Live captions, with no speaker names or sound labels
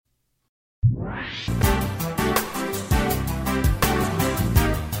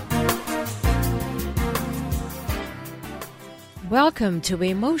Welcome to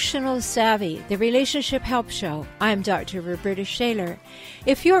Emotional Savvy, the Relationship Help Show. I'm Dr. Roberta Shaler.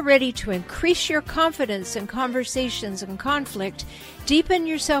 If you're ready to increase your confidence in conversations and conflict, deepen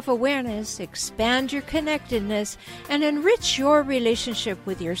your self-awareness, expand your connectedness, and enrich your relationship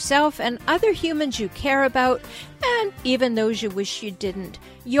with yourself and other humans you care about, and even those you wish you didn't,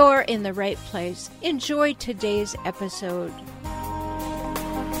 you're in the right place. Enjoy today's episode.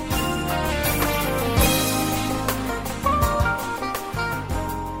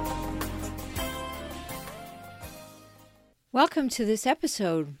 Welcome to this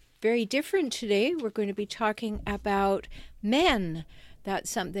episode. Very different today. We're going to be talking about men. That's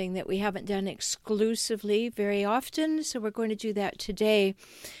something that we haven't done exclusively very often, so we're going to do that today.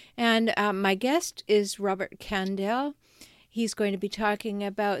 And my guest is Robert Kandel. He's going to be talking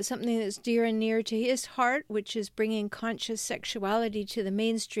about something that's dear and near to his heart, which is bringing conscious sexuality to the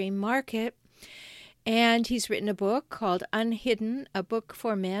mainstream market. And he's written a book called Unhidden, a book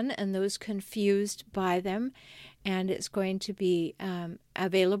for men and those confused by them. And it's going to be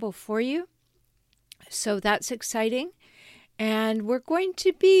available for you. So that's exciting. And we're going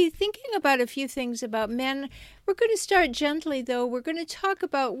to be thinking about a few things about men. We're going to start gently, though. We're going to talk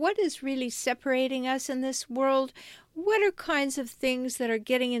about what is really separating us in this world. What are kinds of things that are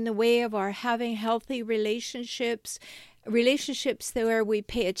getting in the way of our having healthy relationships where we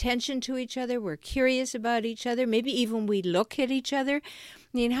pay attention to each other, we're curious about each other, maybe even we look at each other. I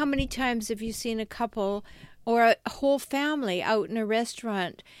mean, how many times have you seen a couple or a whole family out in a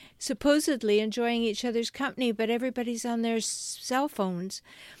restaurant supposedly enjoying each other's company, but everybody's on their cell phones?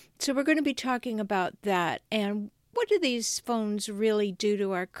 So we're going to be talking about that. And what do these phones really do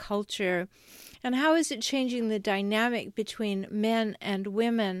to our culture? And how is it changing the dynamic between men and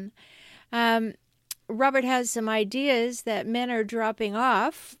women? Robert has some ideas that men are dropping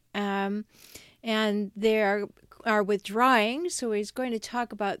off and they are withdrawing. So he's going to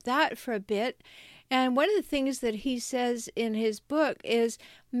talk about that for a bit. And one of the things that he says in his book is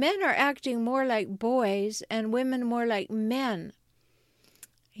men are acting more like boys and women more like men.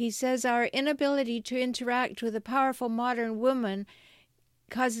 He says our inability to interact with a powerful modern woman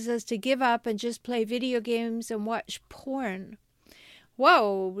causes us to give up and just play video games and watch porn.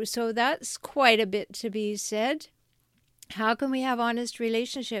 Whoa, so that's quite a bit to be said. How can we have honest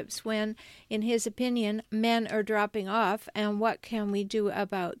relationships when, in his opinion, men are dropping off, and what can we do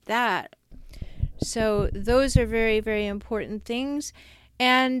about that? So those are very, very important things.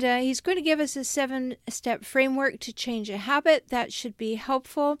 And he's going to give us a 7-step framework to change a habit. That should be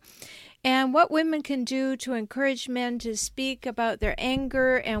helpful. And what women can do to encourage men to speak about their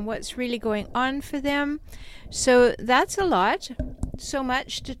anger and what's really going on for them. So that's a lot. So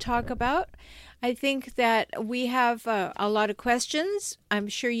much to talk about. I think that we have a lot of questions. I'm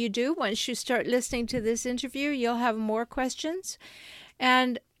sure you do. Once you start listening to this interview, you'll have more questions.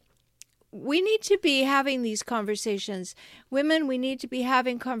 And we need to be having these conversations. Women, we need to be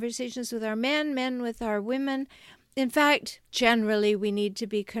having conversations with our men, men with our women. In fact, generally, we need to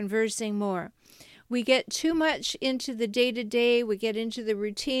be conversing more. We get too much into the day-to-day, we get into the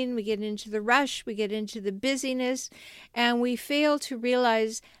routine, we get into the rush, we get into the busyness, and we fail to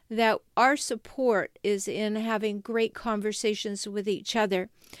realize that our support is in having great conversations with each other.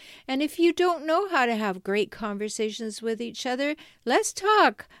 And if you don't know how to have great conversations with each other, let's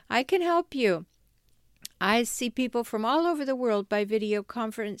talk. I can help you. I see people from all over the world by video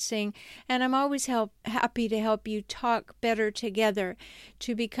conferencing, and I'm always happy to help you talk better together,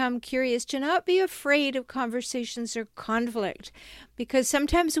 to become curious, to not be afraid of conversations or conflict, because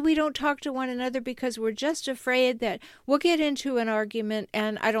sometimes we don't talk to one another because we're just afraid that we'll get into an argument,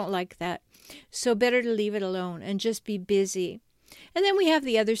 and I don't like that. So better to leave it alone and just be busy. And then we have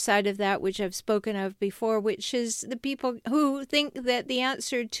the other side of that, which I've spoken of before, which is the people who think that the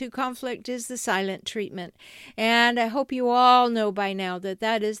answer to conflict is the silent treatment. And I hope you all know by now that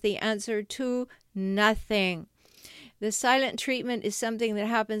that is the answer to nothing. The silent treatment is something that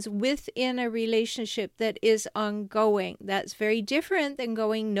happens within a relationship that is ongoing. That's very different than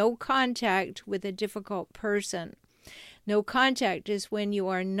going no contact with a difficult person. No contact is when you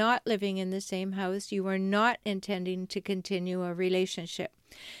are not living in the same house, you are not intending to continue a relationship.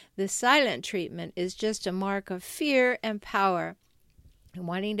 The silent treatment is just a mark of fear and power.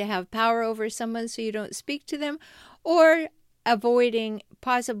 Wanting to have power over someone so you don't speak to them, or avoiding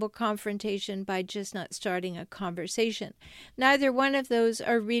possible confrontation by just not starting a conversation. Neither one of those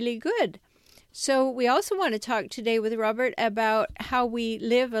are really good. So we also want to talk today with Robert about how we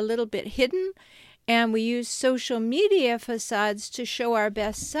live a little bit hidden, and we use social media facades to show our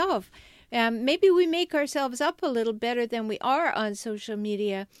best self. Maybe we make ourselves up a little better than we are on social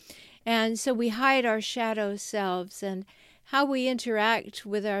media. And so we hide our shadow selves and how we interact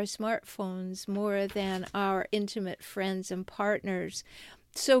with our smartphones more than our intimate friends and partners.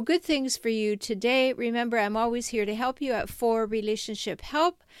 So good things for you today. Remember, I'm always here to help you at For Relationship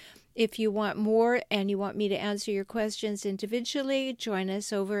Help. If you want more and you want me to answer your questions individually, join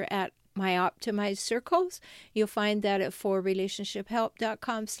us over at My Optimized Circles. You'll find that at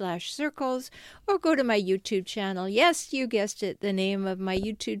forrelationshiphelp.com/circles, or go to my YouTube channel. Yes, you guessed it. The name of my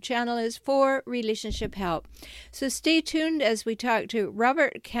YouTube channel is For Relationship Help. So stay tuned as we talk to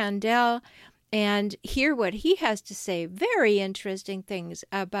Robert Kandel and hear what he has to say. Very interesting things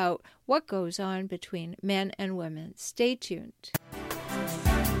about what goes on between men and women. Stay tuned.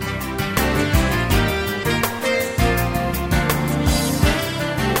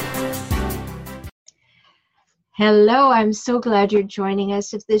 Hello, I'm so glad you're joining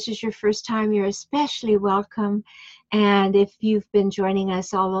us. If this is your first time, you're especially welcome. And if you've been joining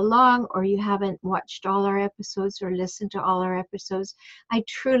us all along, or you haven't watched all our episodes or listened to all our episodes, I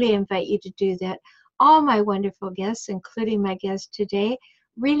truly invite you to do that. All my wonderful guests, including my guest today,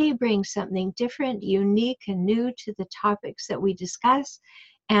 really bring something different, unique, and new to the topics that we discuss.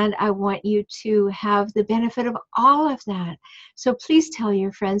 And I want you to have the benefit of all of that. So please tell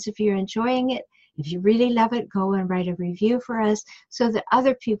your friends if you're enjoying it. If you really love it, go and write a review for us so that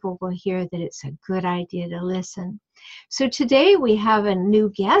other people will hear that it's a good idea to listen. So today we have a new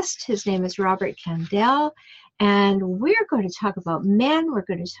guest. His name is Robert Kandel, and we're going to talk about men. We're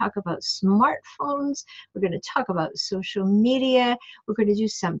going to talk about smartphones. We're going to talk about social media. We're going to do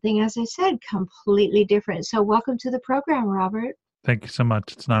something, as I said, completely different. So welcome to the program, Robert. Thank you so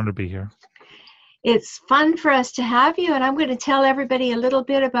much. It's an honor to be here. It's fun for us to have you, and I'm going to tell everybody a little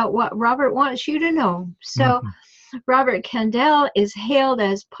bit about what Robert wants you to know. So, Robert Kandel is hailed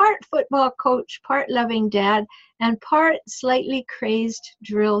as part football coach, part loving dad, and part slightly crazed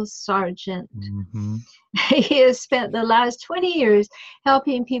drill sergeant. He has spent the last 20 years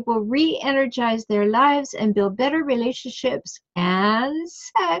helping people re-energize their lives and build better relationships and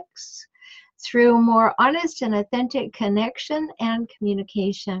sex through more honest and authentic connection and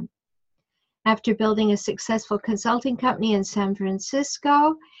communication. After building a successful consulting company in San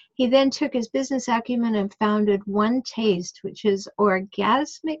Francisco, he then took his business acumen and founded One Taste, which is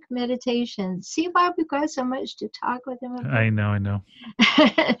orgasmic meditation. See why we've got so much to talk with him about? I know.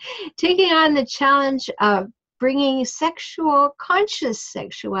 Taking on the challenge of bringing conscious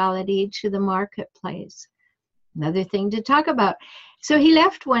sexuality to the marketplace. Another thing to talk about. So he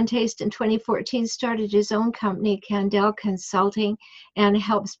left One Taste in 2014, started his own company, Kandel Consulting, and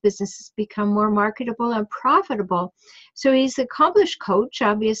helps businesses become more marketable and profitable. So he's an accomplished coach,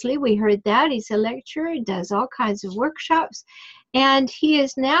 obviously. We heard that. He's a lecturer. He does all kinds of workshops. And he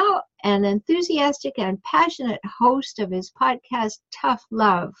is now an enthusiastic and passionate host of his podcast, Tough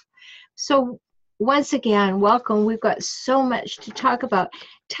Love. So once again, welcome. We've got so much to talk about.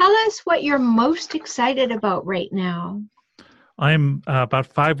 Tell us what you're most excited about right now. I'm about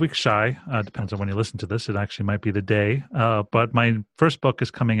 5 weeks shy. Depends on when you listen to this. It actually might be the day. But my first book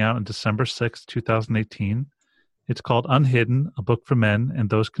is coming out on December 6th, 2018. It's called Unhidden, a book for men and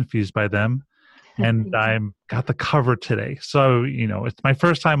those confused by them. And I'm got the cover today. So, it's my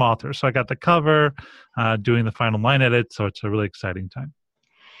first time author. So I got the cover, doing the final line edit. So it's a really exciting time.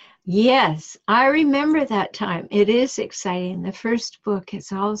 Yes, I remember that time. It is exciting. The first book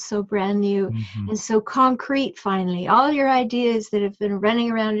is all so brand new and so concrete finally. All your ideas that have been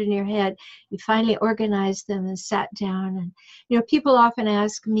running around in your head, you finally organized them and sat down. And, people often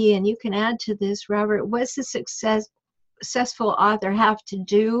ask me, and you can add to this, Robert, what's the successful author have to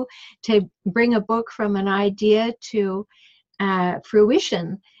do to bring a book from an idea to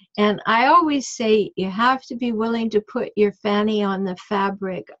fruition? And I always say you have to be willing to put your fanny on the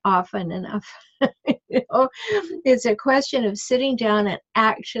fabric often enough. It's a question of sitting down and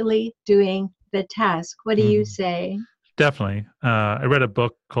actually doing the task. What do you say? Definitely. I read a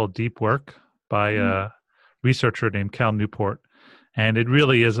book called Deep Work by a researcher named Cal Newport. And it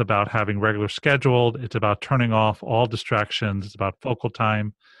really is about having regular scheduled. It's about turning off all distractions. It's about focal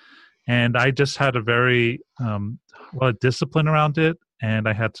time. And I just had a very lot of discipline around it. And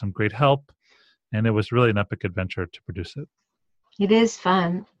I had some great help, and it was really an epic adventure to produce it. It is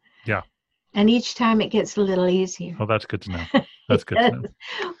fun. Yeah. And each time it gets a little easier. Oh, that's good to know. That's good to know.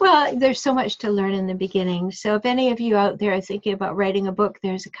 Well, there's so much to learn in the beginning. So if any of you out there are thinking about writing a book,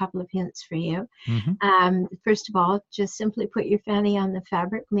 there's a couple of hints for you. First of all, just simply put your fanny on the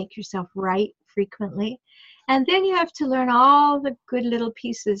fabric. Make yourself write frequently. And then you have to learn all the good little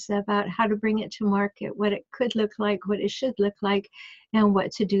pieces about how to bring it to market, what it could look like, what it should look like, and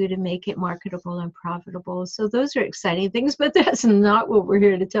what to do to make it marketable and profitable. So those are exciting things, but that's not what we're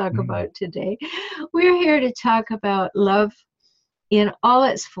here to talk about today. We're here to talk about love in all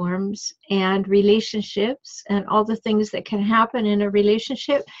its forms and relationships and all the things that can happen in a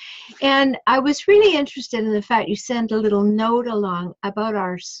relationship. And I was really interested in the fact you sent a little note along about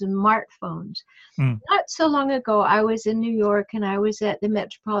our smartphones. Not so long ago, I was in New York and I was at the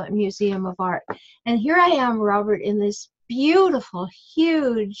Metropolitan Museum of Art. And here I am, Robert, in this beautiful,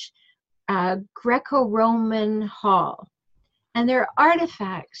 huge Greco-Roman hall. And there are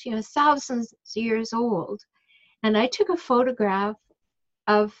artifacts, thousands of years old. And I took a photograph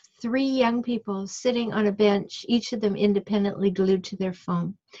of 3 young people sitting on a bench, each of them independently glued to their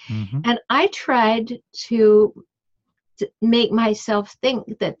phone. And I tried to make myself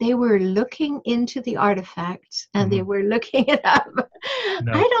think that they were looking into the artifacts and they were looking it up.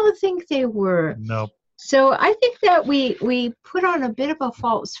 No. I don't think they were. No. So I think that we put on a bit of a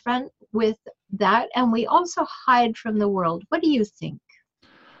false front with that, and we also hide from the world. What do you think?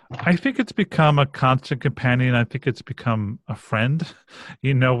 I think it's become a constant companion. I think it's become a friend.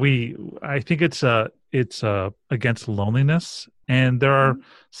 I think it's against loneliness. And there are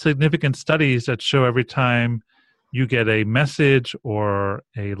significant studies that show every time you get a message or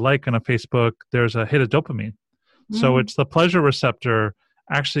a like on a Facebook, there's a hit of dopamine. So it's the pleasure receptor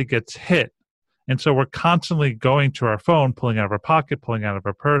actually gets hit. And so we're constantly going to our phone, pulling out of our pocket, pulling out of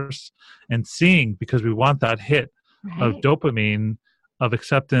our purse, and seeing, because we want that hit of dopamine, of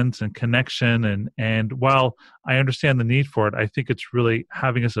acceptance and connection. And while I understand the need for it, I think it's really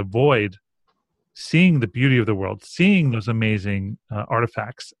having us avoid seeing the beauty of the world, seeing those amazing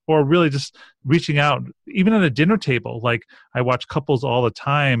artifacts, or really just reaching out, even at a dinner table. Like I watch couples all the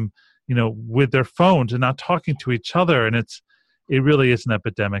time, with their phones and not talking to each other. And it really is an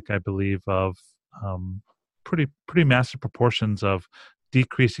epidemic, I believe, of pretty massive proportions of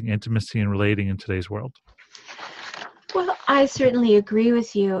decreasing intimacy and relating in today's world. Well, I certainly agree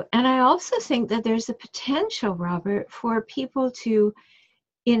with you. And I also think that there's a potential, Robert, for people to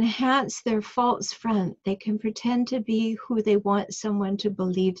enhance their false front. They can pretend to be who they want someone to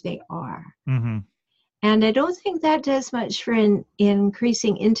believe they are. And I don't think that does much for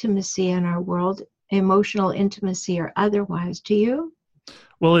increasing intimacy in our world, emotional intimacy or otherwise. Do you?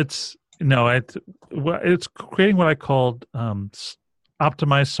 Well, it's creating what I called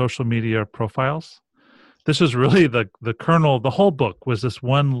optimized social media profiles. This was really the kernel. The whole book was this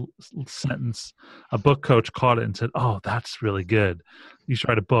one sentence. A book coach caught it and said, "Oh, that's really good. You should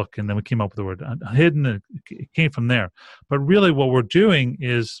write a book." And then we came up with the word hidden. And it came from there. But really what we're doing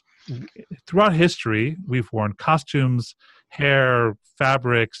is, throughout history, we've worn costumes, hair,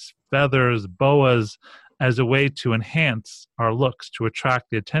 fabrics, feathers, boas, as a way to enhance our looks, to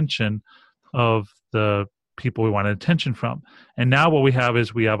attract the attention of the people we wanted attention from. And now what we have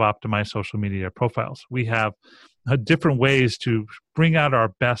is we have optimized social media profiles. We have different ways to bring out our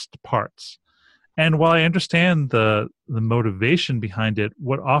best parts. And while I understand the motivation behind it,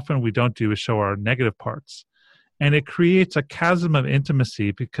 what often we don't do is show our negative parts. And it creates a chasm of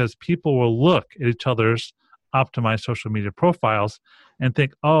intimacy, because people will look at each other's optimized social media profiles and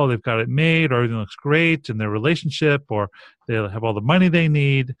think, oh, they've got it made, or everything looks great in their relationship, or they have all the money they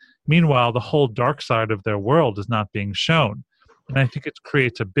need. Meanwhile, the whole dark side of their world is not being shown. And I think it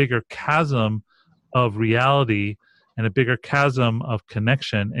creates a bigger chasm of reality and a bigger chasm of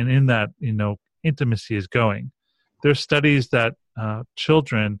connection. And in that, intimacy is going. There's studies that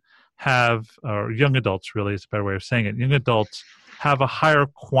children have, or young adults really is a better way of saying it, young adults have a higher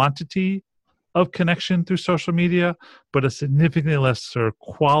quantity of connection through social media, but a significantly lesser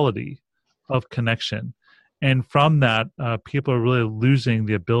quality of connection. And from that, people are really losing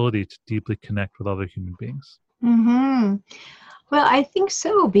the ability to deeply connect with other human beings. Well, I think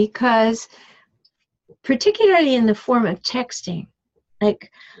so, because particularly in the form of texting, like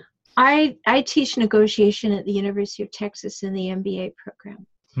I teach negotiation at the University of Texas in the MBA program.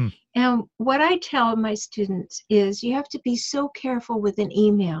 And what I tell my students is you have to be so careful with an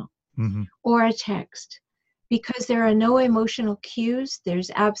email or a text, because there are no emotional cues.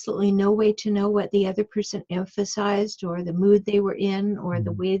 There's absolutely no way to know what the other person emphasized, or the mood they were in, or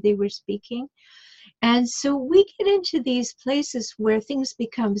the way they were speaking. And so we get into these places where things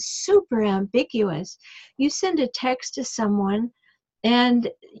become super ambiguous. You send a text to someone and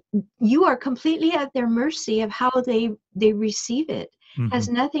you are completely at their mercy of how they receive it. Has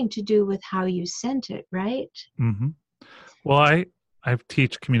nothing to do with how you sent it, right? Well, I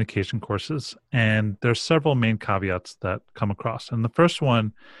teach communication courses, and there's several main caveats that come across. And the first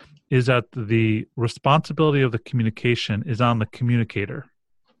one is that the responsibility of the communication is on the communicator.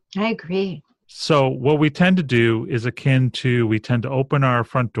 I agree. So what we tend to do is akin to, we tend to open our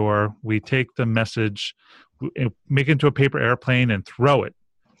front door, we take the message, make it into a paper airplane and throw it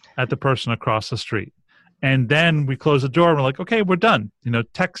at the person across the street. And then we close the door and we're like, okay, we're done.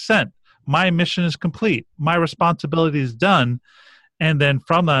 Text sent. My mission is complete. My responsibility is done. And then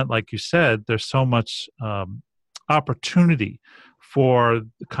from that, like you said, there's so much opportunity for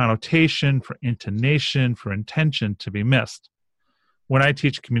connotation, for intonation, for intention to be missed. When I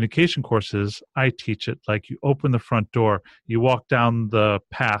teach communication courses, I teach it like you open the front door, you walk down the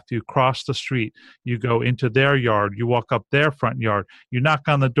path, you cross the street, you go into their yard, you walk up their front yard, you knock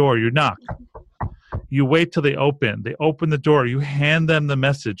on the door, you knock. You wait till they open the door, you hand them the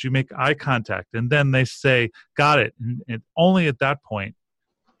message, you make eye contact, and then they say, got it. And only at that point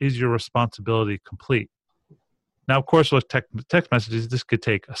is your responsibility complete. Now, of course, with text messages, this could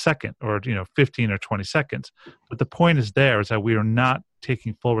take a second or 15 or 20 seconds. But the point is that we are not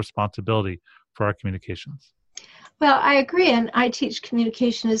taking full responsibility for our communications. Well, I agree, and I teach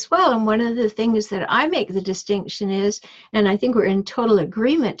communication as well. And one of the things that I make the distinction is, and I think we're in total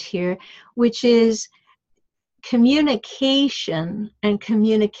agreement here, which is communication and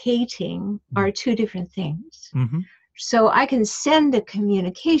communicating are two different things. Mm-hmm. So I can send a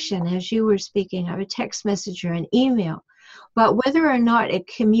communication, as you were speaking of, a text message or an email. But whether or not it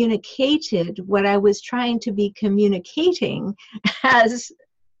communicated what I was trying to be communicating has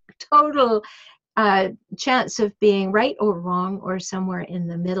total chance of being right or wrong or somewhere in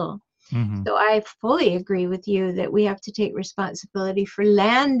the middle. Mm-hmm. So I fully agree with you that we have to take responsibility for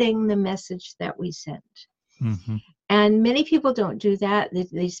landing the message that we sent. Mm-hmm. And many people don't do that.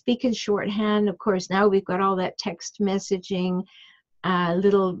 They speak in shorthand. Of course, now we've got all that text messaging,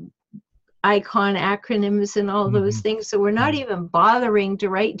 little icon acronyms and all those things. So we're not even bothering to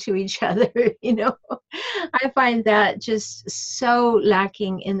write to each other, I find that just so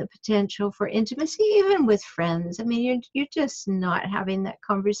lacking in the potential for intimacy, even with friends. I mean, you're just not having that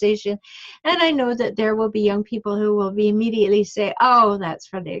conversation. And I know that there will be young people who will be immediately say, oh,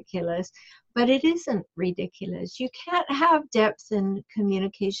 that's ridiculous. But it isn't ridiculous. You can't have depth in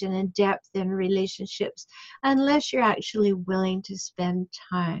communication and depth in relationships unless you're actually willing to spend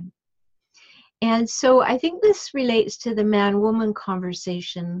time. And so I think this relates to the man-woman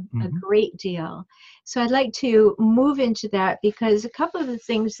conversation a great deal. So I'd like to move into that because a couple of the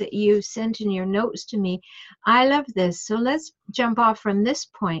things that you sent in your notes to me, I love this. So let's jump off from this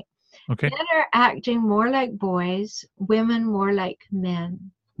point. Okay. Men are acting more like boys, women more like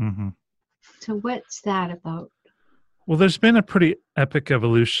men. Mm-hmm. So what's that about? Well, there's been a pretty epic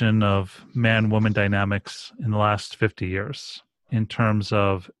evolution of man-woman dynamics in the last 50 years in terms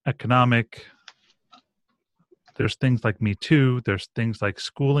of economic. There's things like Me Too. There's things like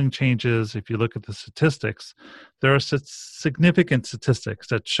schooling changes. If you look at the statistics, there are significant statistics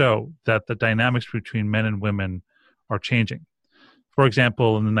that show that the dynamics between men and women are changing. For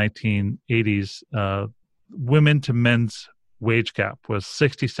example, in the 1980s, women to men's wage gap was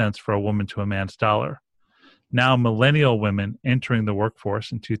 60 cents for a woman to a man's dollar. Now, millennial women entering the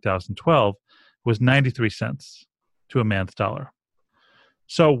workforce in 2012 was 93 cents to a man's dollar.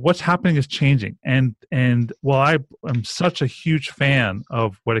 So what's happening is changing. And while I'm such a huge fan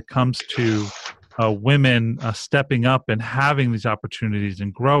of when it comes to women stepping up and having these opportunities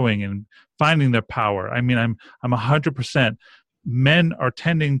and growing and finding their power, I mean, I'm 100%. Men are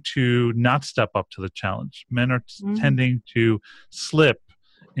tending to not step up to the challenge. Men are tending to slip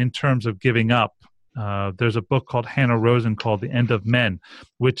in terms of giving up. There's a book called Hannah Rosen called The End of Men,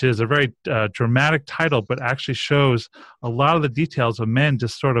 which is a very dramatic title, but actually shows a lot of the details of men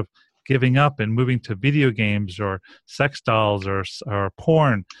just sort of giving up and moving to video games or sex dolls or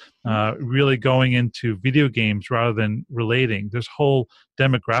porn, really going into video games rather than relating. There's whole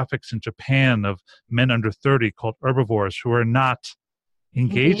demographics in Japan of men under 30 called herbivores who are not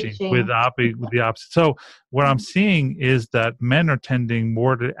engaging with the opposite. So what I'm seeing is that men are tending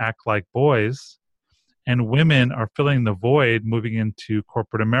more to act like boys, and women are filling the void, moving into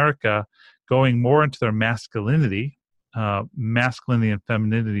corporate America, going more into their masculinity, masculinity and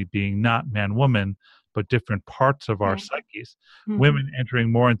femininity being not man-woman, but different parts of our psyches. Women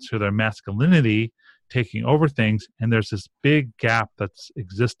entering more into their masculinity, taking over things, and there's this big gap that's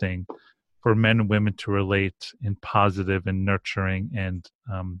existing for men and women to relate in positive and nurturing and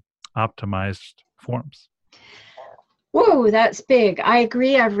optimized forms. Whoa, that's big. I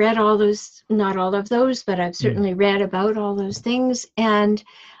agree. I've read all those, not all of those, but I've certainly read about all those things. And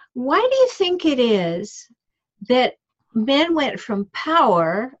why do you think it is that men went from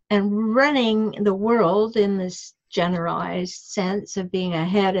power and running the world in this generalized sense of being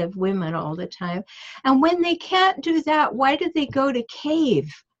ahead of women all the time. And when they can't do that, why do they go to cave?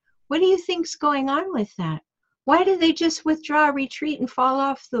 What do you think's going on with that? Why do they just withdraw, retreat, and fall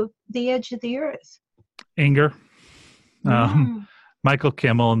off the edge of the earth? Anger. Mm. Michael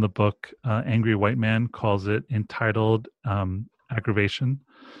Kimmel in the book Angry White Man calls it entitled aggravation.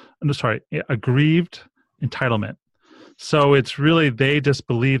 No, sorry, aggrieved entitlement. So it's really, they just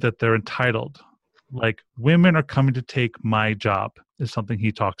believe that they're entitled. Like, women are coming to take my job is something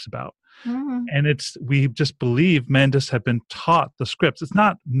he talks about. Mm. And we just believe men just have been taught the scripts. It's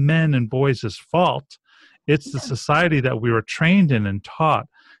not men and boys' fault. It's the society that we were trained in and taught.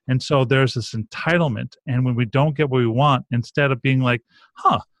 And so there's this entitlement. And when we don't get what we want, instead of being like,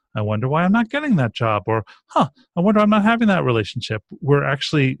 I wonder why I'm not getting that job, or, I wonder I'm not having that relationship, we're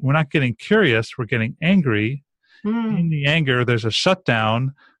not getting curious, we're getting angry. In the anger, there's a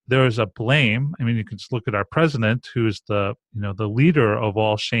shutdown, there's a blame. I mean, you can just look at our president, who's the leader of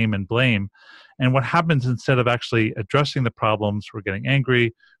all shame and blame. And what happens, instead of actually addressing the problems, we're getting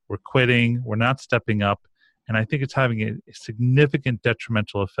angry, we're quitting, we're not stepping up. And I think it's having a significant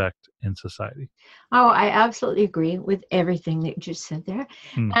detrimental effect in society. Oh, I absolutely agree with everything that you just said there.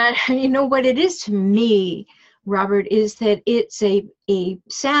 Mm. And you know what it is to me, Robert, is that it's a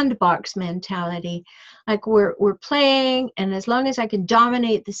sandbox mentality. Like we're playing, and as long as I can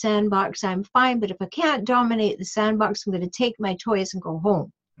dominate the sandbox, I'm fine. But if I can't dominate the sandbox, I'm going to take my toys and go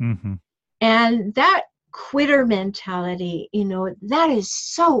home. Mm-hmm. And that quitter mentality, that is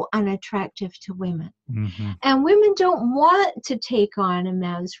so unattractive to women. Mm-hmm. And women don't want to take on a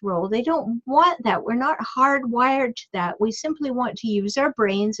man's role. They don't want that. We're not hardwired to that. We simply want to use our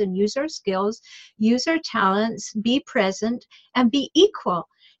brains and use our skills, use our talents, be present, and be equal.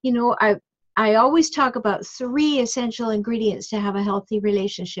 I always talk about 3 essential ingredients to have a healthy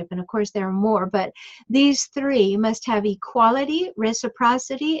relationship. And of course, there are more, but these 3 must have equality,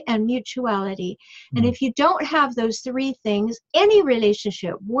 reciprocity, and mutuality. Mm-hmm. And if you don't have those 3 things, any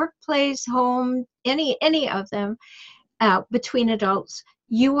relationship, workplace, home, any of them between adults,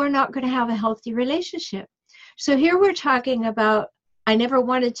 you are not going to have a healthy relationship. So here we're talking about, I never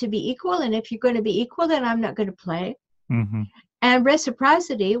wanted to be equal. And if you're going to be equal, then I'm not going to play. Mm-hmm. And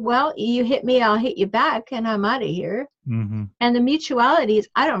reciprocity, well, you hit me, I'll hit you back, and I'm out of here. Mm-hmm. And the mutuality is,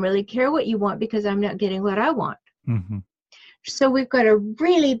 I don't really care what you want because I'm not getting what I want. Mm-hmm. So we've got a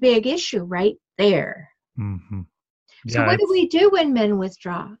really big issue right there. Mm-hmm. Yeah, so what do we do when men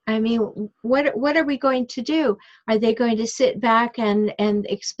withdraw? I mean, what are we going to do? Are they going to sit back and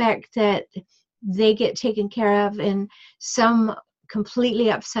expect that they get taken care of in some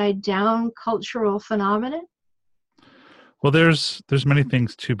completely upside down cultural phenomenon? Well, there's many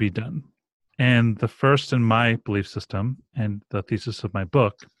things to be done. And the first in my belief system, and the thesis of my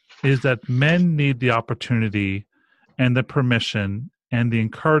book, is that men need the opportunity and the permission and the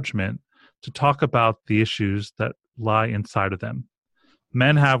encouragement to talk about the issues that lie inside of them.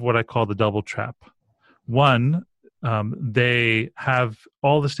 Men have what I call the double trap. One, they have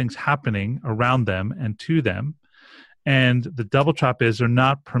all these things happening around them and to them. And the double trap is they're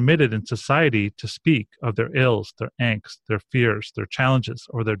not permitted in society to speak of their ills, their angst, their fears, their challenges,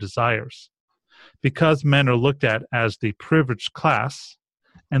 or their desires. Because men are looked at as the privileged class,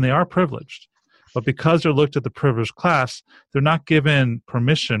 and they are privileged, but because they're looked at the privileged class, they're not given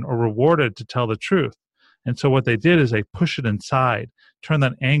permission or rewarded to tell the truth. And so what they did is they push it inside, turn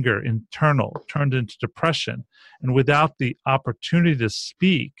that anger internal, turned into depression. And without the opportunity to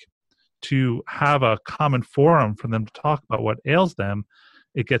speak, to have a common forum for them to talk about what ails them,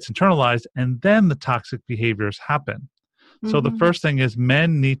 it gets internalized, and then the toxic behaviors happen. Mm-hmm. So the first thing is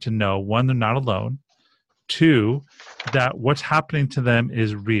men need to know, 1, they're not alone. 2, that what's happening to them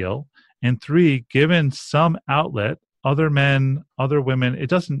is real. And 3, given some outlet, other men, other women,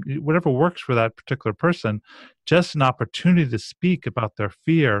 whatever works for that particular person, just an opportunity to speak about their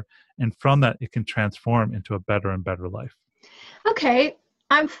fear. And from that, it can transform into a better and better life. Okay.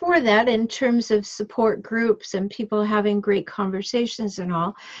 I'm for that in terms of support groups and people having great conversations and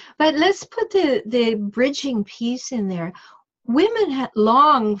all. But let's put the bridging piece in there. Women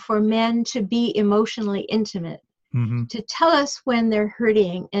long for men to be emotionally intimate, mm-hmm. to tell us when they're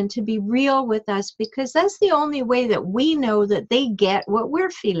hurting and to be real with us, because that's the only way that we know that they get what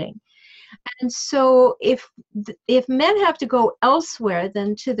we're feeling. And so if men have to go elsewhere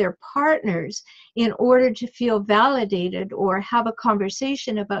than to their partners in order to feel validated or have a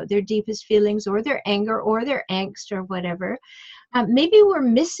conversation about their deepest feelings or their anger or their angst or whatever, maybe we're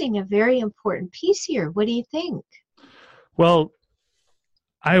missing a very important piece here. What do you think? Well,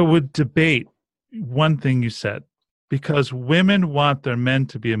 I would debate one thing you said. because women want their men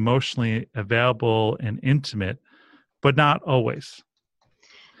to be emotionally available and intimate, but not always.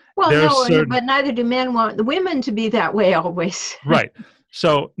 Well, There's no, certain but neither do men want the women to be that way always. right.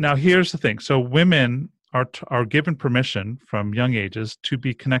 So now here's the thing. So women are given permission from young ages to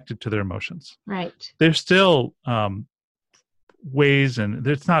be connected to their emotions. Right. There's still ways, and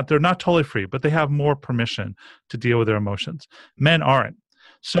they're not totally free, but they have more permission to deal with their emotions. Men aren't.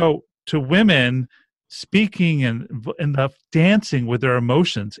 So to women, speaking and the dancing with their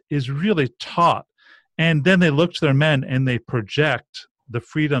emotions is really taught. And then they look to their men and they project the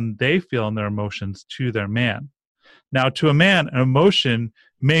freedom they feel in their emotions to their man. Now, to a man, an emotion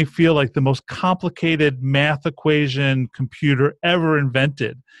may feel like the most complicated math equation computer ever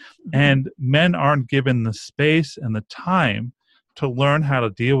invented. And men aren't given the space and the time to learn how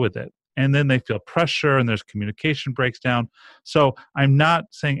to deal with it. And then they feel pressure and there's communication breaks down. So I'm not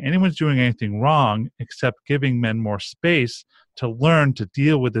saying anyone's doing anything wrong, except giving men more space to learn to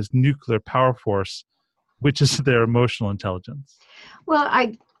deal with this nuclear power force, which is their emotional intelligence. Well,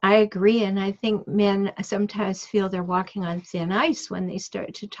 I agree, and I think men sometimes feel they're walking on thin ice when they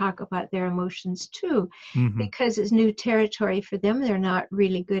start to talk about their emotions too, because it's new territory for them. They're not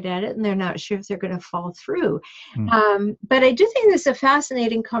really good at it, and they're not sure if they're going to fall through. But I do think this is a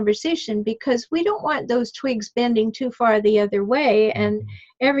fascinating conversation, because we don't want those twigs bending too far the other way and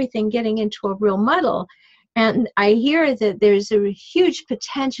everything getting into a real muddle. And I hear that there's a huge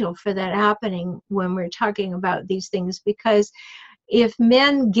potential for that happening when we're talking about these things, because if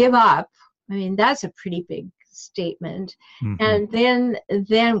men give up, I mean, that's a pretty big statement. And then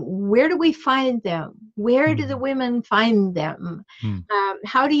where do we find them? Where do the women find them?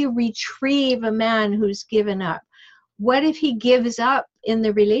 How do you retrieve a man who's given up? What if he gives up in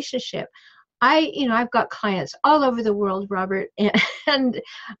the relationship? I've got clients all over the world, Robert, and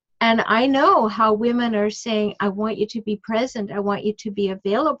I know how women are saying, I want you to be present. I want you to be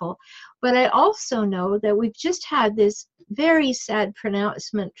available. But I also know that we've just had this very sad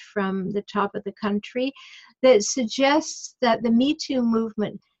pronouncement from the top of the country that suggests that the Me Too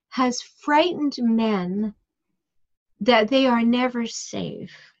movement has frightened men that they are never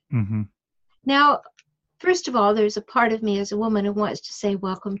safe. Now, first of all, there's a part of me as a woman who wants to say,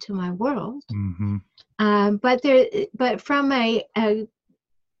 welcome to my world. But from a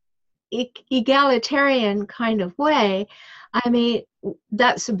egalitarian kind of way, I mean,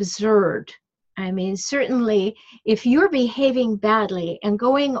 that's absurd. I mean, certainly if you're behaving badly and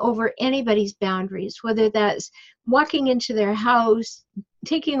going over anybody's boundaries, whether that's walking into their house,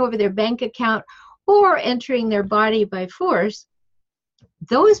 taking over their bank account, or entering their body by force,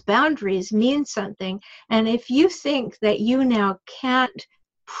 those boundaries mean something. And if you think that you now can't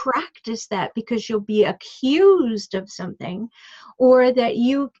practice that because you'll be accused of something, or that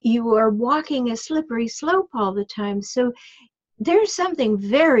you are walking a slippery slope all the time. So there's something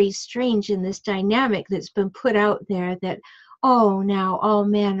very strange in this dynamic that's been put out there that, oh, now all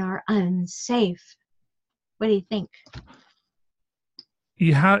men are unsafe. What do you think?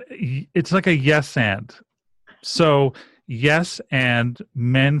 It's like a yes and. So yes, and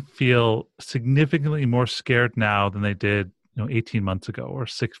men feel significantly more scared now than they did 18 months ago or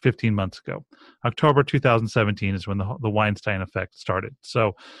 15 months ago. October 2017 is when the Weinstein effect started.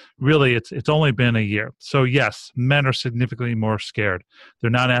 So really, it's only been a year. So yes, men are significantly more scared.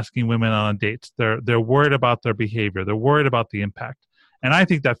 They're not asking women on dates. They're worried about their behavior. They're worried about the impact. And I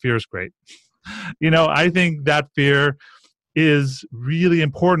think that fear is great. I think that fear is really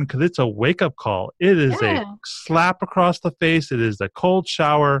important because it's a wake-up call. It is a slap across the face. It is a cold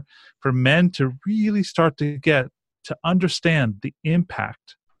shower for men to really start to understand the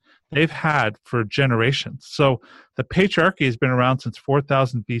impact they've had for generations. So the patriarchy has been around since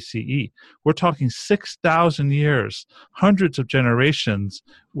 4000 BCE. We're talking 6,000 years, hundreds of generations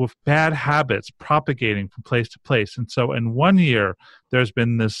with bad habits propagating from place to place. And so in 1 year, there's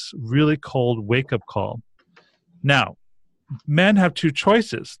been this really cold wake-up call. Now, men have two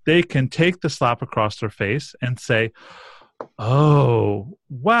choices. They can take the slap across their face and say, oh,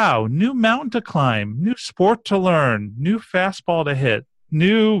 wow, new mountain to climb, new sport to learn, new fastball to hit,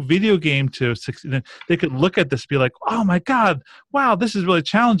 new video game to succeed. They could look at this and be like, oh my God, wow, this is really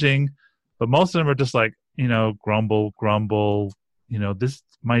challenging. But most of them are just like, grumble,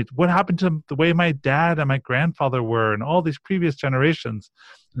 what happened to the way my dad and my grandfather were and all these previous generations,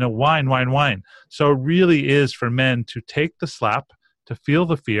 whine. So it really is for men to take the slap, to feel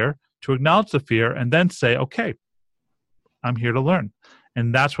the fear, to acknowledge the fear, and then say, okay, I'm here to learn.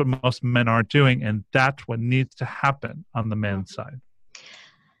 And that's what most men aren't doing. And that's what needs to happen on the men's side.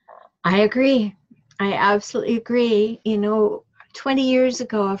 I agree. I absolutely agree. 20 years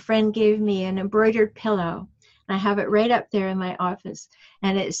ago, a friend gave me an embroidered pillow. I have it right up there in my office.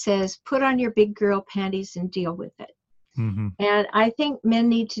 And it says, put on your big girl panties and deal with it. Mm-hmm. And I think men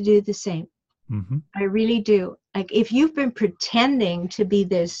need to do the same. Mm-hmm. I really do. Like, if you've been pretending to be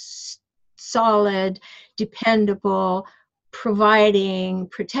this solid, dependable, providing,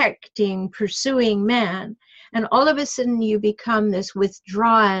 protecting, pursuing man, and all of a sudden you become this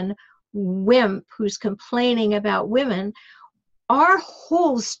withdrawn wimp who's complaining about women, our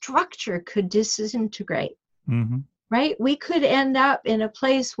whole structure could disintegrate. Mm-hmm. Right? We could end up in a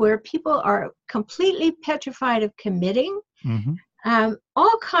place where people are completely petrified of committing. Mm-hmm.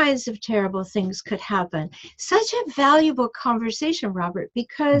 All kinds of terrible things could happen. Such a valuable conversation, Robert,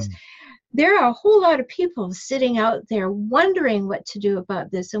 because there are a whole lot of people sitting out there wondering what to do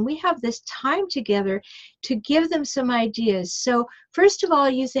about this. And we have this time together to give them some ideas. So first of all,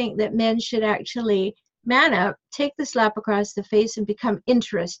 you think that men should actually man up, take the slap across the face, and become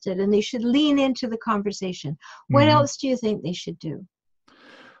interested, and they should lean into the conversation. What else do you think they should do?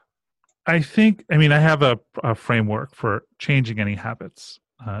 I have a framework for changing any habits.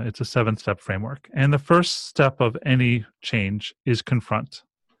 It's a 7-step framework. And the first step of any change is confront.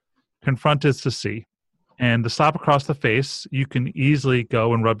 Confront is to see. And the slap across the face, you can easily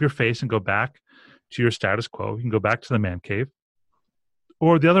go and rub your face and go back to your status quo. You can go back to the man cave.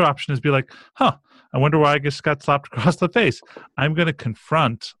 Or the other option is be like, I wonder why I just got slapped across the face. I'm going to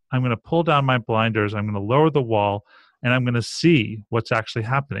confront. I'm going to pull down my blinders. I'm going to lower the wall, and I'm going to see what's actually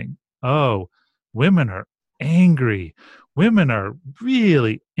happening. Oh, women are angry. Women are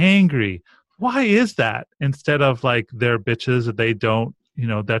really angry. Why is that? Instead of like they're bitches that they don't, that's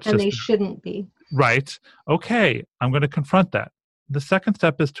and just. And they shouldn't be. Right. Okay. I'm going to confront that. The second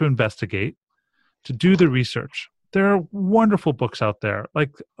step is to investigate, to do the research. There are wonderful books out there.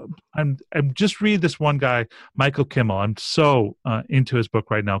 Like I'm just read this one guy, Michael Kimmel. I'm so into his book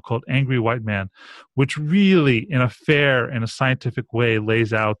right now called Angry White Man, which really, in a fair and a scientific way,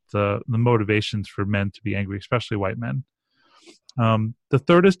 lays out the motivations for men to be angry, especially white men. The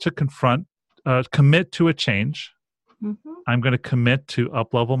third is to commit to a change. Mm-hmm. I'm going to commit to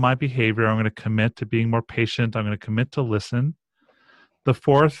up-level my behavior. I'm going to commit to being more patient. I'm going to commit to listen. The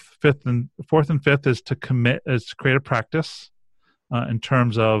fourth and fifth is to create a practice in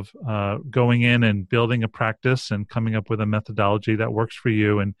terms of going in and building a practice and coming up with a methodology that works for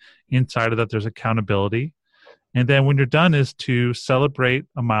you. And inside of that, there's accountability. And then when you're done is to celebrate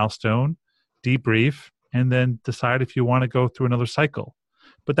a milestone, debrief, and then decide if you want to go through another cycle.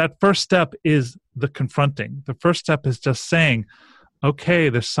 But that first step is the confronting. The first step is just saying, okay,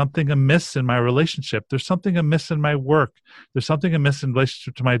 there's something amiss in my relationship. There's something amiss in my work. There's something amiss in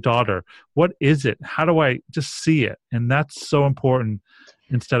relationship to my daughter. What is it? How do I just see it? And that's so important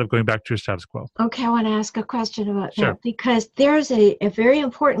instead of going back to your status quo. Okay, I want to ask a question about that because there's a very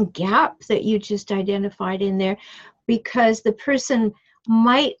important gap that you just identified in there because the person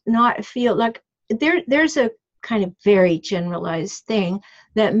might not feel like there's a kind of very generalized thing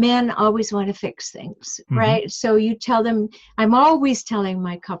that men always want to fix things, right? So you tell them, I'm always telling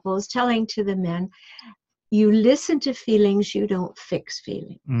my couples, telling to the men, you listen to feelings, you don't fix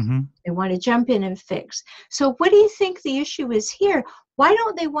feelings. They want to jump in and fix. So what do you think the issue is here? Why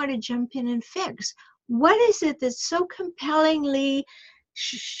don't they want to jump in and fix? What is it that's so compellingly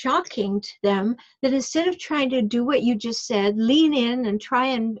shocking to them that instead of trying to do what you just said, lean in and try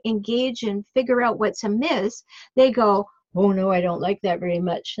and engage and figure out what's amiss, they go, oh no, I don't like that very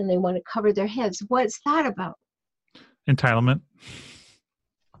much, and they want to cover their heads. What's that about? Entitlement,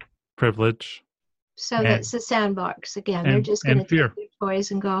 privilege. So that's the sandbox again. They're just going to take their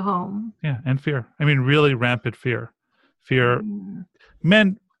toys and go home. Yeah, and fear. I mean, really rampant fear.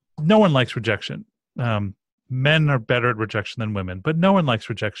 Men, no one likes rejection. Men are better at rejection than women, but no one likes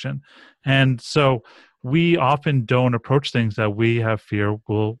rejection. And so we often don't approach things that we have fear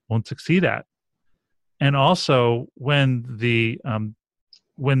won't succeed at. And also when the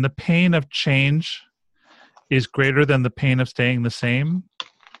pain of change is greater than the pain of staying the same,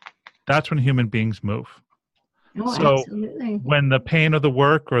 that's when human beings move. Oh, so absolutely. When the pain of the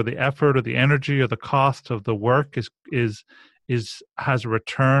work or the effort or the energy or the cost of the work has a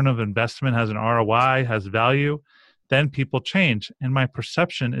return of investment, has an ROI, has value, then people change. And my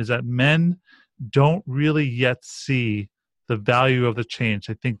perception is that men don't really yet see the value of the change.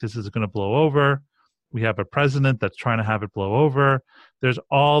 They think this is going to blow over. We have a president that's trying to have it blow over. There's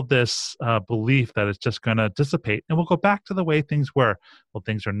all this belief that it's just going to dissipate and we'll go back to the way things were. Well,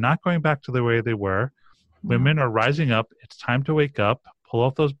 things are not going back to the way they were. Women are rising up. It's time to wake up, pull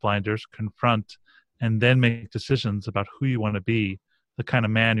off those blinders, confront, and then make decisions about who you want to be, the kind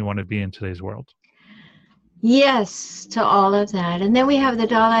of man you want to be in today's world. Yes, to all of that. And then we have the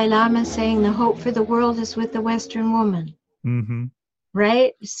Dalai Lama saying the hope for the world is with the Western woman, Mm-hmm.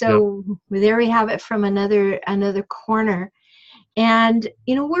 right? Yep. So there we have it from another corner. And,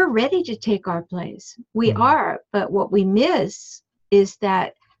 we're ready to take our place. We Mm-hmm. are, but what we miss is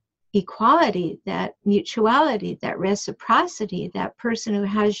that equality, that mutuality, that reciprocity, that person who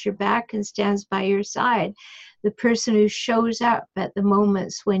has your back and stands by your side, the person who shows up at the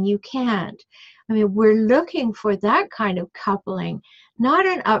moments when you can't. I mean, we're looking for that kind of coupling, not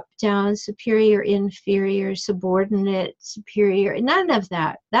an up down, superior, inferior, subordinate, superior, none of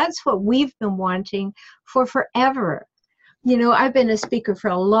that. That's what we've been wanting for forever. I've been a speaker for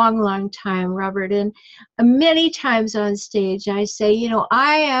a long, long time, Robert, and many times on stage I say,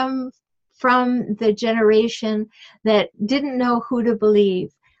 I am from the generation that didn't know who to believe.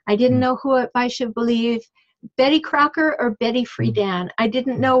 I didn't know who I should believe, Betty Crocker or Betty Friedan. I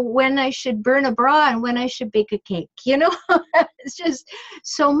didn't know when I should burn a bra and when I should bake a cake. It's just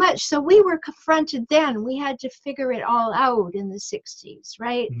so much. So we were confronted then. We had to figure it all out in the 60s,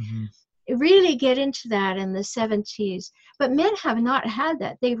 right? Mm-hmm. Really get into that in the 70s. But men have not had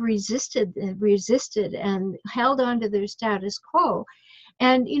that. They've resisted and held on to their status quo.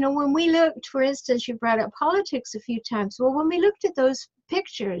 And, when we looked, for instance, you brought up politics a few times. Well, when we looked at those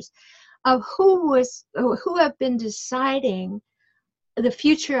pictures of who have been deciding the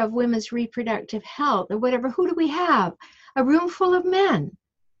future of women's reproductive health or whatever, who do we have? A room full of men.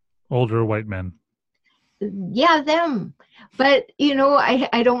 Older white men. Yeah, them. But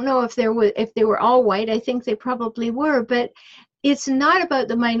I don't know if they were all white. I think they probably were, but it's not about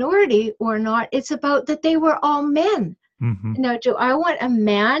the minority or not. It's about that they were all men. Mm-hmm. Now, do I want a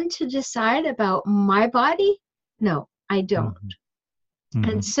man to decide about my body? No, I don't. Mm-hmm.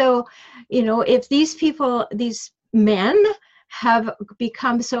 And so, if these men have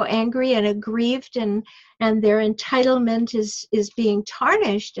become so angry and aggrieved and their entitlement is being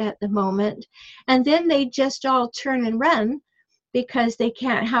tarnished at the moment, and then they just all turn and run because they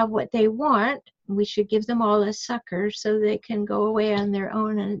can't have what they want, we should give them all a sucker so they can go away on their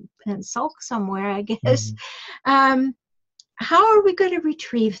own and sulk somewhere, I guess. Mm-hmm. How are we going to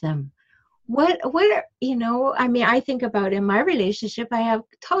retrieve them? I think about in my relationship, I have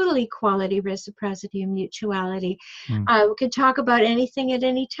total equality, reciprocity, and mutuality. We can talk about anything at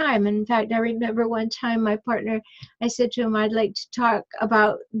any time. And in fact, I remember one time my partner, I said to him, I'd like to talk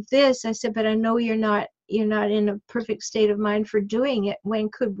about this. I said, but I know you're not in a perfect state of mind for doing it.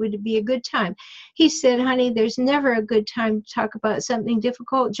 Would it be a good time? He said, honey, there's never a good time to talk about something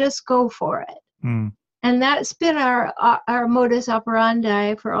difficult. Just go for it. Mm. And that's been our modus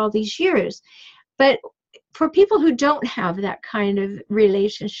operandi for all these years. But for people who don't have that kind of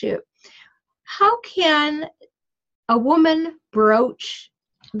relationship, how can a woman broach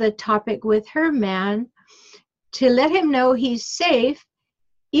the topic with her man to let him know he's safe,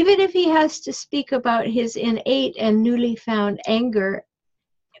 even if he has to speak about his innate and newly found anger?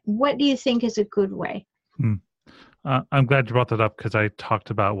 What do you think is a good way? I'm glad you brought that up because I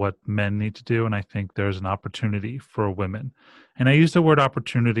talked about what men need to do, and I think there's an opportunity for women. And I use the word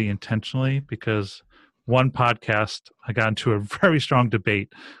opportunity intentionally because one podcast, I got into a very strong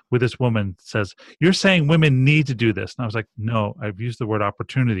debate with this woman that says, you're saying women need to do this. And I was like, no, I've used the word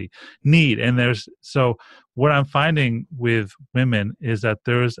opportunity, need. And so what I'm finding with women is that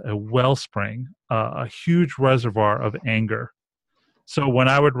there's a wellspring, a huge reservoir of anger. So when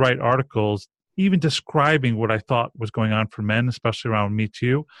I would write articles, even describing what I thought was going on for men, especially around Me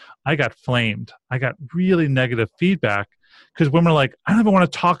Too, I got flamed. I got really negative feedback because women are like, I don't even want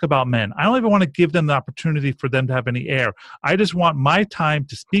to talk about men. I don't even want to give them the opportunity for them to have any air. I just want my time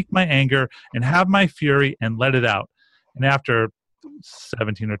to speak my anger and have my fury and let it out. And after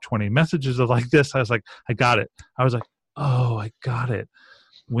 17 or 20 messages of like this, I was like, I got it. I was like, oh, I got it.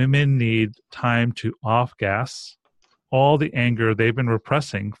 Women need time to off gas all the anger they've been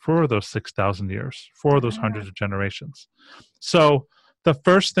repressing for those 6,000 years, for those hundreds of generations. So the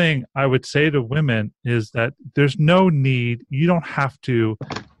first thing I would say to women is that there's no need, you don't have to,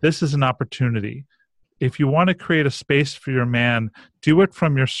 this is an opportunity. If you want to create a space for your man, do it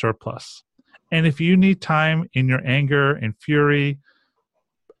from your surplus. And if you need time in your anger and fury,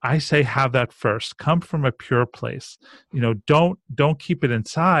 I say have that first. Come from a pure place. Don't keep it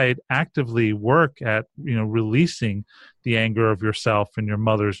inside. Actively work at releasing the anger of yourself and your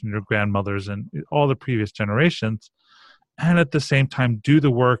mothers and your grandmothers and all the previous generations. And at the same time, do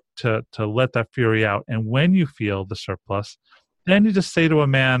the work to let that fury out. And when you feel the surplus, then you just say to a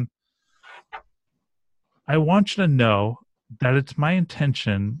man, I want you to know that it's my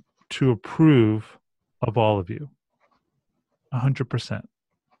intention to approve of all of you 100%.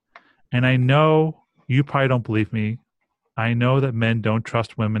 And I know, You probably don't believe me. I know that men don't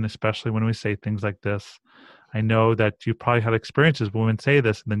trust women, especially when we say things like this. I know that you probably had experiences when women say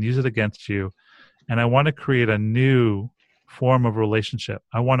this and then use it against you. And I want to create a new form of relationship.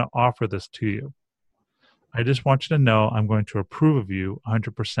 I want to offer this to you. I just want you to know I'm going to approve of you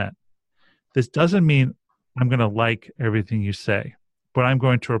 100%. This doesn't mean I'm going to like everything you say, but I'm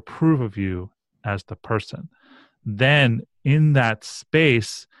going to approve of you as the person. Then in that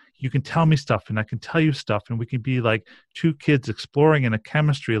space, you can tell me stuff and I can tell you stuff, and we can be like two kids exploring in a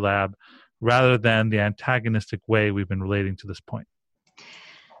chemistry lab rather than the antagonistic way we've been relating to this point.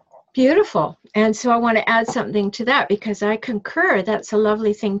 Beautiful. And so I want to add something to that because I concur. That's a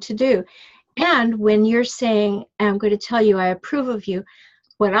lovely thing to do. And when you're saying, I'm going to tell you I approve of you,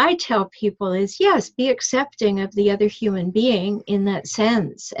 what I tell people is, yes, be accepting of the other human being in that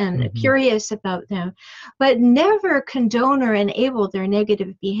sense and curious about them, but never condone or enable their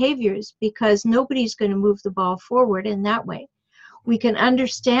negative behaviors, because nobody's going to move the ball forward in that way. We can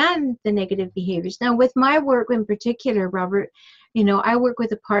understand the negative behaviors. Now, with my work in particular, Robert, I work with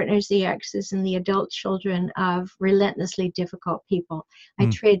the partners, the exes, and the adult children of relentlessly difficult people. I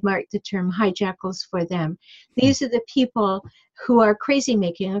trademarked the term hijackals for them. These are the people who are crazy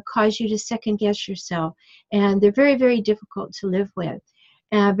making and cause you to second guess yourself. And they're very, very difficult to live with,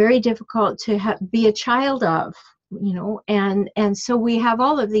 very difficult to be a child of. And so we have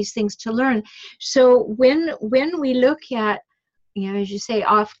all of these things to learn. So when we look at, as you say,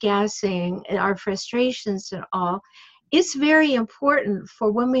 off-gassing our frustrations and all, it's very important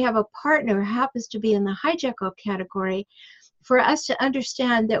for when we have a partner who happens to be in the hijackal category, for us to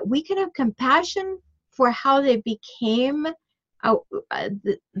understand that we can have compassion for how they became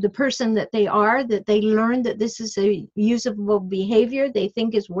the person that they are, that they learned that this is a usable behavior they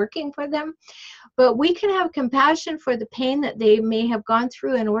think is working for them. But we can have compassion for the pain that they may have gone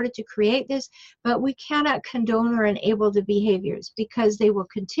through in order to create this, but we cannot condone or enable the behaviors because they will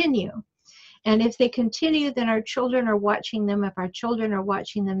continue. And if they continue, then our children are watching them. If our children are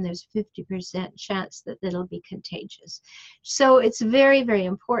watching them, there's 50% chance that it'll be contagious. So it's very, very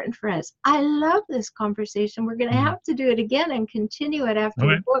important for us. I love this conversation. We're going to have to do it again and continue it after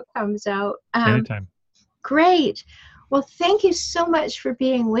the book comes out. Anytime. Great. Well, thank you so much for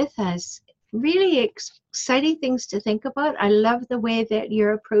being with us. Really exciting things to think about. I love the way that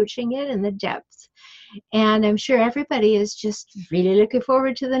you're approaching it and the depth. And I'm sure everybody is just really looking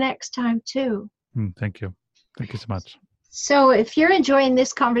forward to the next time, too. Thank you. Thank you so much. So if you're enjoying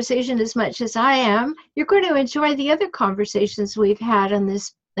this conversation as much as I am, you're going to enjoy the other conversations we've had on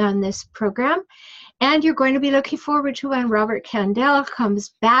this program. And you're going to be looking forward to when Robert Kandell comes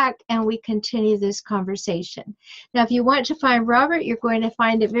back and we continue this conversation. Now, if you want to find Robert, you're going to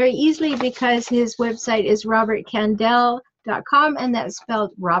find it very easily because his website is robertkandell.com, and that's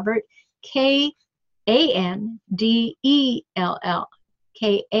spelled Robert, Kandell,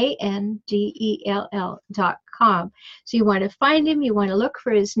 Kandell.com. So you want to find him, you want to look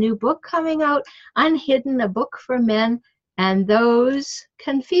for his new book coming out, Unhidden, a book for men and those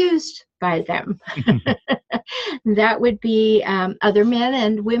confused by them. That would be other men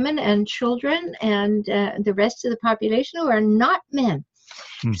and women and children and the rest of the population who are not men.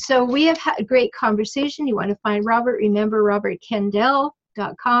 So we have had a great conversation. You want to find Robert, remember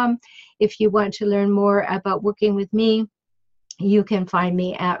robertkandell.com. If you want to learn more about working with me, you can find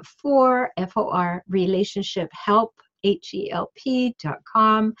me at FOR Relationship Help,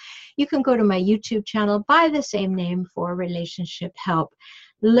 HELP.com. You can go to my YouTube channel by the same name, FOR Relationship Help.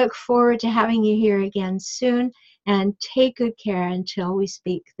 Look forward to having you here again soon, and take good care until we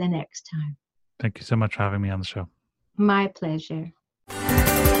speak the next time. Thank you so much for having me on the show. My pleasure.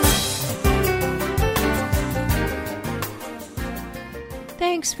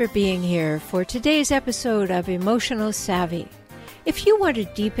 Thanks for being here for today's episode of Emotional Savvy. If you want to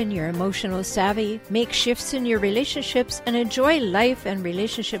deepen your emotional savvy, make shifts in your relationships, and enjoy life and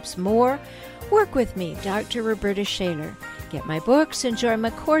relationships more, work with me, Dr. Roberta Shaler. Get my books, enjoy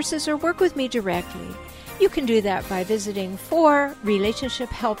my courses, or work with me directly. You can do that by visiting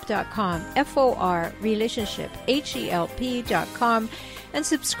forrelationshiphelp.com, FOR Relationship, HELP.com, and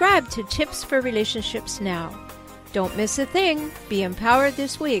subscribe to Tips for Relationships now. Don't miss a thing. Be empowered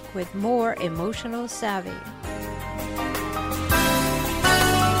this week with more emotional savvy.